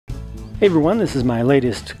Hey everyone, this is my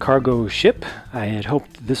latest cargo ship. I had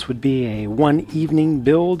hoped this would be a one evening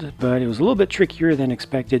build, but it was a little bit trickier than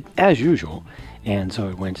expected, as usual, and so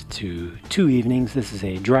it went to 2 evenings. This is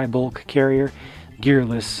a dry bulk carrier,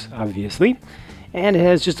 gearless obviously, and it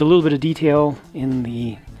has just a little bit of detail in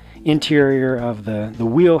the interior of the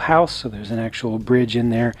wheelhouse, so there's an actual bridge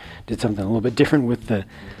in there. Did something a little bit different with the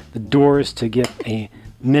doors to get a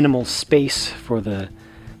minimal space for the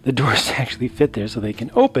doors to actually fit there so they can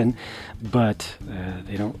open, but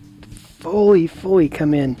they don't fully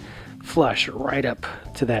come in flush right up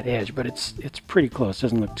to that edge, but it's pretty close.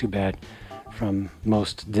 Doesn't look too bad from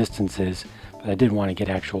most distances, but I did want to get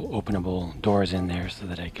actual openable doors in there so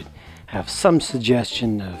that I could have some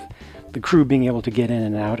suggestion of the crew being able to get in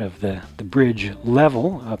and out of the bridge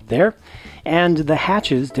level up there. And the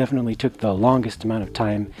hatches definitely took the longest amount of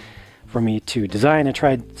time for me to design. I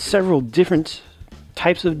tried several different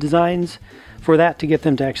types of designs for that to get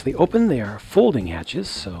them to actually open. They are folding hatches,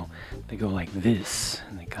 so they go like this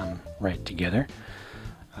and they come right together,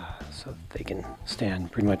 so that they can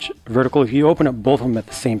stand pretty much vertical. If you open up both of them at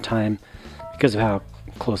the same time, because of how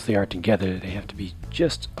close they are together, they have to be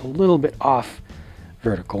just a little bit off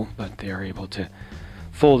vertical, but they are able to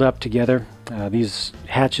fold up together. These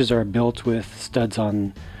hatches are built with studs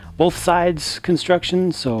on both sides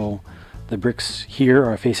construction, so the bricks here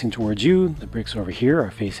are facing towards you, the bricks over here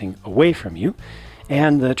are facing away from you.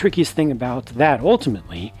 And the trickiest thing about that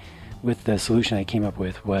ultimately with the solution I came up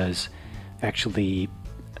with was actually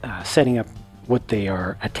setting up what they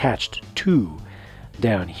are attached to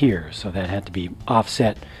down here. So that had to be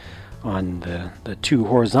offset on the 2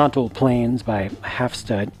 horizontal planes by a half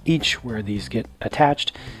stud each where these get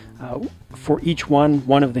attached. For each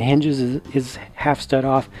one of the hinges is half stud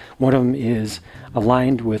off. One of them is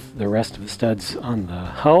aligned with the rest of the studs on the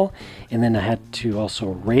hull, and then I had to also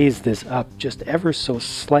raise this up just ever so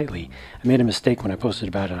slightly. I made a mistake when I posted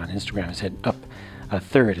about it on Instagram. I said up a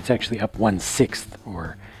third. It's actually up 1/6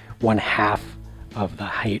 or 1/2 of the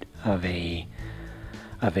height of a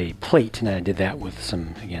plate, and I did that with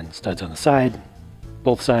some, again, studs on the side,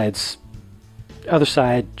 both sides, other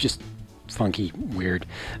side, just funky, weird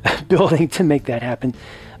building to make that happen.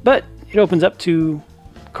 But it opens up to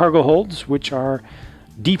cargo holds, which are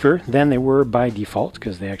deeper than they were by default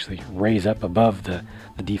because they actually raise up above the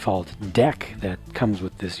default deck that comes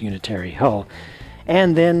with this unitary hull.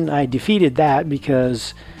 And then I defeated that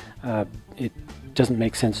because it doesn't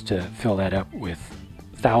make sense to fill that up with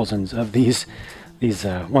thousands of these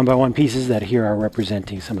 1x1 pieces that here are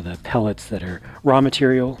representing some of the pellets that are raw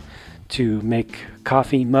material to make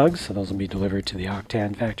coffee mugs, so those will be delivered to the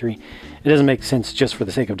Octan factory. It doesn't make sense just for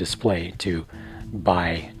the sake of display to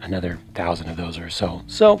buy another 1,000 of those or so.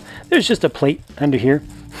 So there's just a plate under here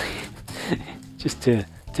just to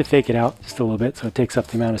fake it out just a little bit, so it takes up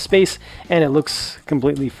the amount of space and it looks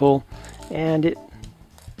completely full, and it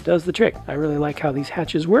does the trick. I really like how these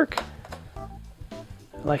hatches work. I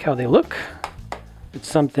like how they look. It's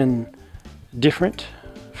something different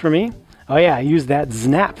for me. Oh yeah, I used that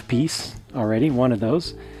snap piece already, one of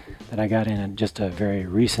those that I got in just a very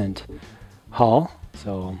recent haul.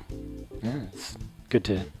 So yeah, it's good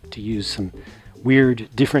to use some weird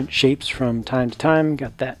different shapes from time to time.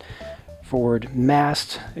 Got that forward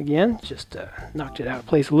mast again, just knocked it out of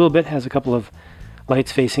place a little bit. Has a couple of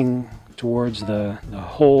lights facing towards the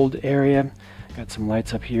hold area. Got some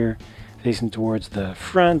lights up here facing towards the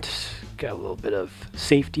front. Got a little bit of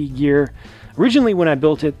safety gear. Originally when I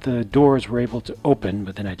built it, the doors were able to open,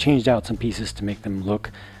 but then I changed out some pieces to make them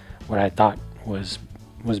look what I thought was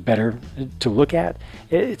better to look at.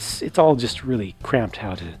 It's all just really cramped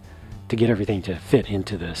how to get everything to fit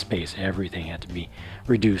into the space. Everything had to be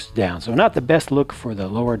reduced down. So not the best look for the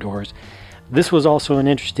lower doors. This was also an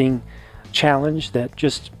interesting challenge that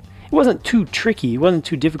just, it wasn't too tricky, it wasn't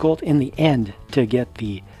too difficult in the end to get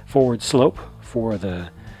the forward slope for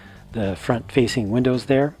the front-facing windows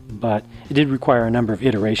there, but it did require a number of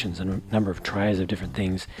iterations and a number of tries of different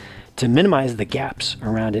things to minimize the gaps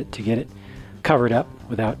around it to get it covered up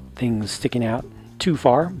without things sticking out too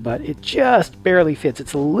far, but it just barely fits.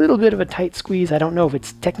 It's a little bit of a tight squeeze. I don't know if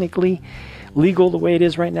it's technically legal the way it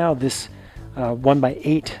is right now. This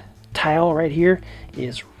 1x8 tile right here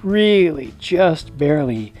is really just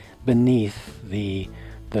barely beneath the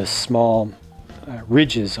small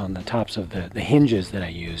ridges on the tops of the hinges that I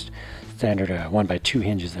used, standard 1x2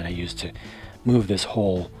 hinges that I used to move this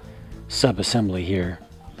whole sub-assembly here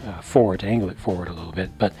forward, to angle it forward a little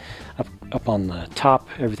bit. But up on the top,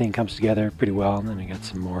 everything comes together pretty well. And then I got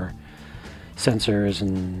some more sensors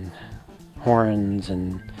and horns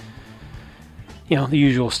and you know, the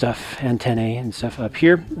usual stuff, antennae and stuff up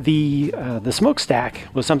here. The smokestack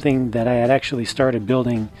was something that I had actually started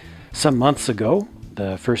building some months ago.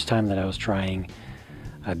 The first time that I was trying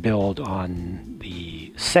a build on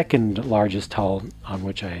the second largest hull on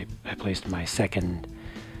which I placed my second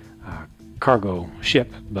cargo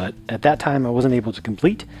ship, but at that time I wasn't able to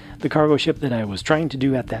complete the cargo ship that I was trying to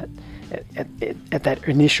do at that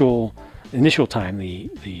initial time,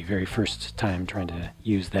 the very first time trying to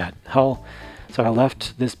use that hull. So I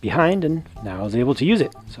left this behind and now I was able to use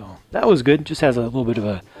it. So that was good. Just has a little bit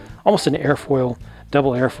of almost an airfoil,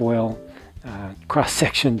 double airfoil cross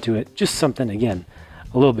section to it. Just something, again,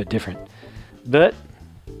 a little bit different. But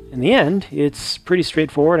in the end, it's pretty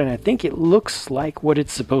straightforward, and I think it looks like what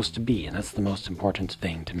it's supposed to be, and that's the most important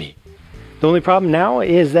thing to me. The only problem now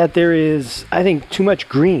is that there is, I think, too much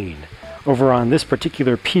green over on this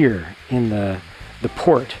particular pier in the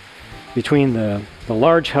port between the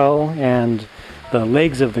large hull and the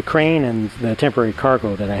legs of the crane and the temporary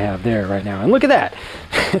cargo that I have there right now. And look at that!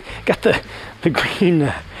 Got the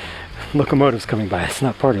green locomotives coming by. It's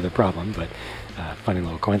not part of the problem, but funny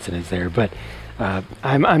little coincidence there. But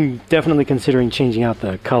I'm definitely considering changing out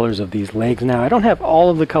the colors of these legs now. I don't have all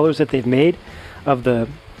of the colors that they've made of the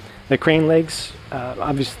crane legs,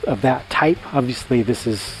 obviously of that type. Obviously, this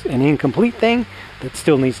is an incomplete thing that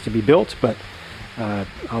still needs to be built, but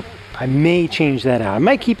I may change that out. I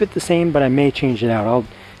might keep it the same, but I may change it out. I'll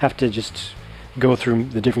have to just go through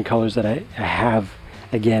the different colors that I have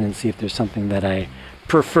again and see if there's something that I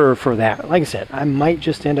prefer for that. Like I said, I might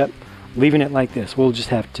just end up leaving it like this. We'll just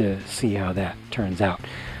have to see how that turns out.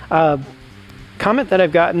 Comment that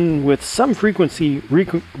I've gotten with some frequency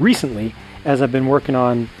recently as I've been working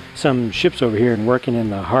on some ships over here and working in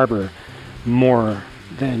the harbor more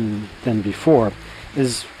than before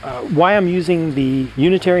is why I'm using the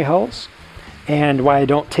unitary hulls and why I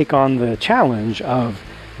don't take on the challenge of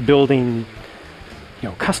building, you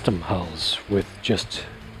know, custom hulls with just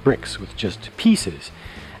bricks, with just pieces.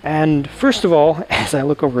 And first of all, as I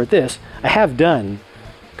look over at this, I have done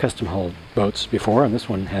custom hull boats before, and this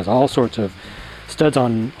one has all sorts of studs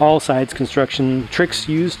on all sides, construction tricks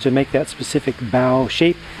used to make that specific bow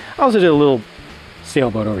shape. I also did a little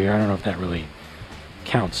sailboat over here. I don't know if that really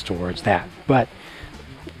counts towards that, but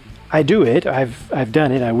I do it. I've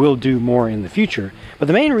done it. I will do more in the future. But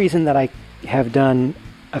the main reason that I have done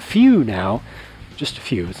a few now, just a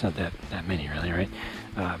few, it's not that many really, right?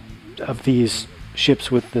 Of these ships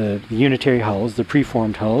with the unitary hulls, the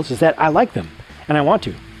preformed hulls, is that I like them and I want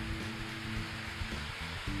to.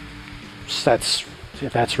 So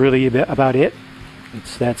that's really about it.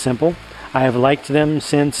 It's that simple. I have liked them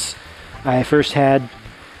since I first had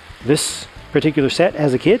this particular set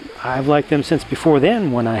as a kid. I've liked them since before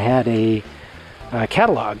then, when I had a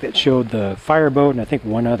catalog that showed the Fireboat and I think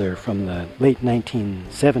one other from the late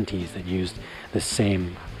 1970s that used the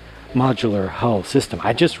same modular hull system.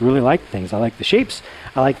 I just really like things. I like the shapes,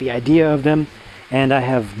 I like the idea of them, and I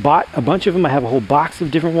have bought a bunch of them. I have a whole box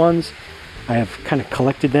of different ones. I have kind of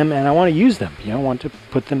collected them and I want to use them. You know, I want to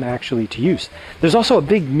put them actually to use. There's also a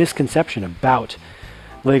big misconception about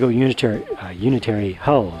Lego unitary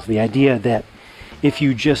hulls. The idea that if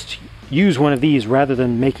you just use one of these rather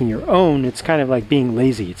than making your own, it's kind of like being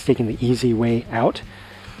lazy. It's taking the easy way out.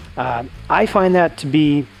 I find that to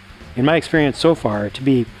be, in my experience so far, to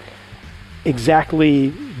be exactly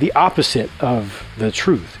the opposite of the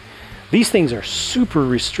truth. These things are super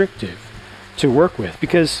restrictive to work with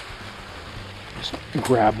because, just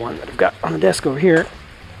grab one that I've got on the desk over here.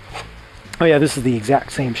 Oh yeah, this is the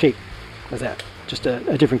exact same shape as that, just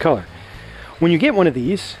a different color. When you get one of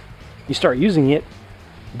these, you start using it,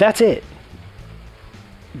 that's it.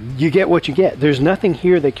 You get what you get. There's nothing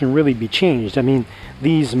here that can really be changed. I mean,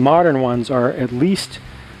 these modern ones are at least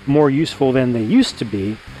more useful than they used to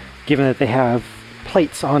be, given that they have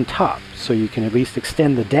plates on top, so you can at least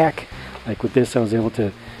extend the deck. Like with this, I was able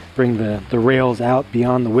to bring the rails out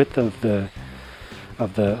beyond the width of the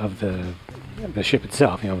ship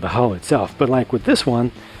itself, you know, the hull itself. But like with this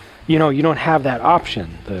one, you know, you don't have that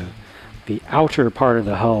option. The outer part of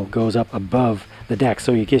the hull goes up above the deck,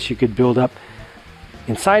 so I guess you could build up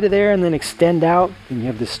inside of there and then extend out, and you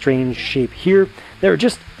have this strange shape here. There are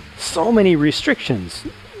just so many restrictions.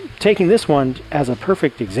 Taking this one as a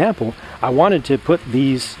perfect example, I wanted to put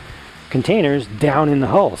these containers down in the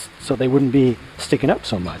hulls so they wouldn't be sticking up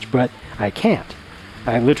so much, but I can't.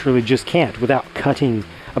 I literally just can't without cutting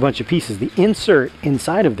a bunch of pieces. The insert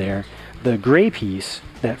inside of there, the gray piece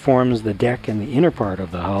that forms the deck and the inner part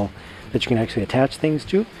of the hull that you can actually attach things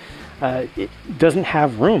to, it doesn't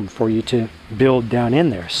have room for you to build down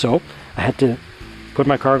in there. So I had to put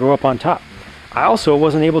my cargo up on top. I also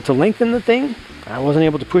wasn't able to lengthen the thing. I wasn't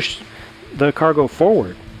able to push the cargo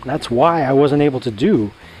forward. That's why I wasn't able to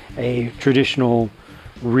do a traditional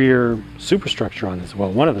rear superstructure on this.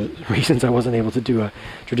 Well, one of the reasons I wasn't able to do a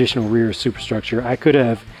traditional rear superstructure, I could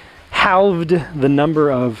have halved the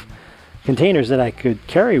number of containers that I could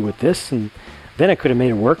carry with this, and then I could have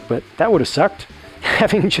made it work, but that would have sucked,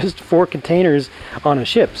 having just 4 containers on a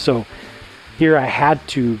ship. So here I had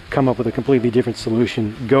to come up with a completely different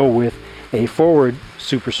solution, go with a forward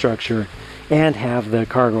superstructure and have the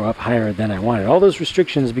cargo up higher than I wanted. All those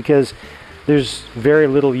restrictions because there's very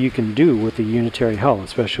little you can do with the unitary hull,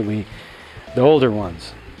 especially the older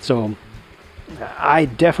ones. So I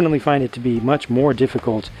definitely find it to be much more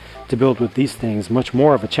difficult to build with these things, much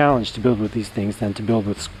more of a challenge to build with these things than to build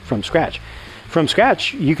with from scratch. From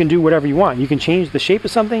scratch, you can do whatever you want. You can change the shape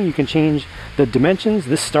of something, you can change the dimensions.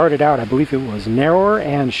 This started out, I believe it was narrower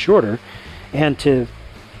and shorter, and to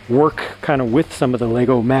work kind of with some of the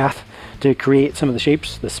Lego math to create some of the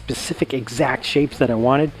shapes, the specific exact shapes that I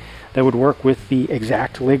wanted that would work with the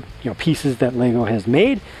exact pieces that Lego has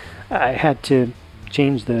made. I had to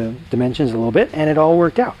change the dimensions a little bit, and it all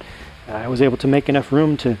worked out. I was able to make enough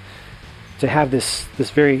room to have this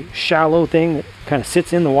very shallow thing that kind of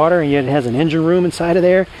sits in the water, and yet it has an engine room inside of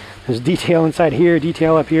there. There's detail inside here,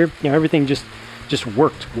 detail up here. Everything just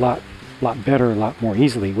worked a lot better, a lot more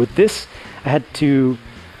easily. With this, I had to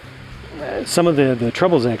some of the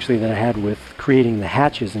troubles actually that I had with creating the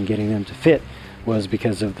hatches and getting them to fit was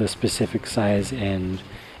because of the specific size and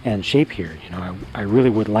shape here. I really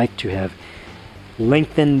would like to have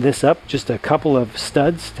lengthened this up just a couple of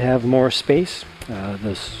studs to have more space.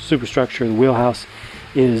 The superstructure, the wheelhouse,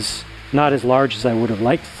 is not as large as I would have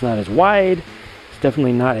liked. It's not as wide. It's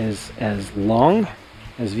definitely not as long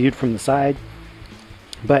as viewed from the side.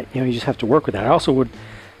 But you just have to work with that. I also would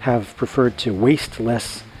have preferred to waste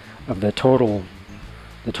less of the total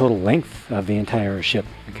length of the entire ship,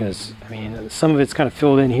 because some of it's kind of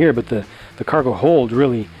filled in here, but the cargo hold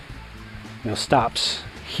really stops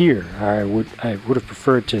here. I would have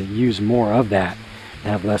preferred to use more of that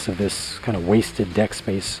and have less of this kind of wasted deck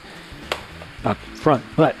space up front.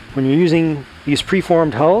 But when you're using these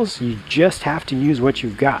preformed hulls, you just have to use what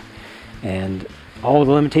you've got, and all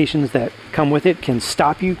the limitations that come with it can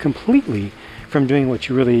stop you completely from doing what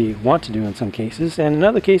you really want to do in some cases, and in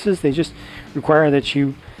other cases they just require that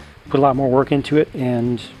you put a lot more work into it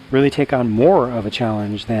and really take on more of a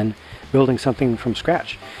challenge than building something from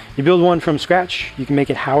scratch. You build one from scratch, you can make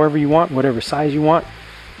it however you want, whatever size you want,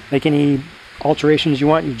 make any alterations you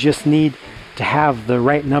want. You just need to have the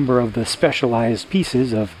right number of the specialized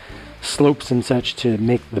pieces of slopes and such to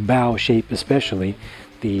make the bow shape, especially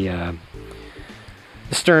the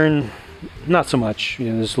stern. Not so much.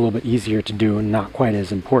 This is a little bit easier to do and not quite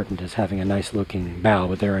as important as having a nice looking bow,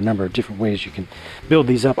 but there are a number of different ways you can build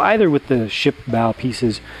these up, either with the ship bow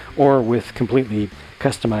pieces or with completely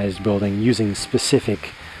customized building using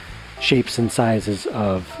specific shapes and sizes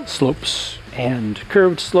of slopes and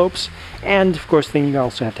curved slopes, and of course then you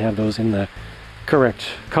also have to have those in the correct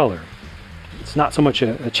color. It's not so much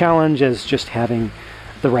a challenge as just having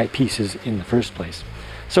the right pieces in the first place.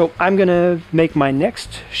 So I'm gonna make my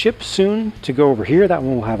next ship soon to go over here. That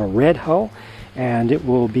one will have a red hull, and it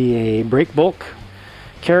will be a break bulk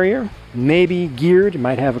carrier, maybe geared. It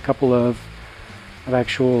might have a couple of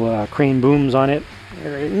actual crane booms on it,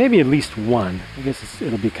 or maybe at least one. I guess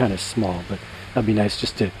it'll be kind of small, but that'd be nice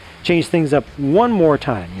just to change things up one more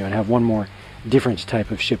time, and have one more different type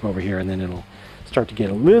of ship over here, and then it'll start to get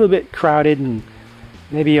a little bit crowded, and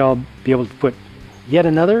maybe I'll be able to put yet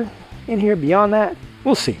another in here beyond that.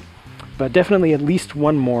 We'll see. But definitely at least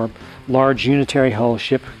one more large unitary hull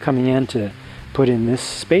ship coming in to put in this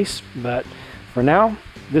space. But for now,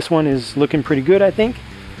 this one is looking pretty good, I think.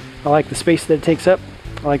 I like the space that it takes up.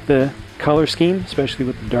 I like the color scheme, especially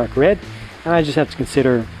with the dark red. And I just have to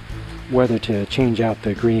consider whether to change out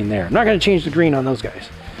the green there. I'm not going to change the green on those guys,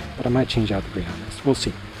 but I might change out the green on this. We'll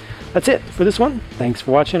see. That's it for this one. Thanks for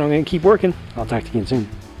watching. I'm going to keep working. I'll talk to you again soon.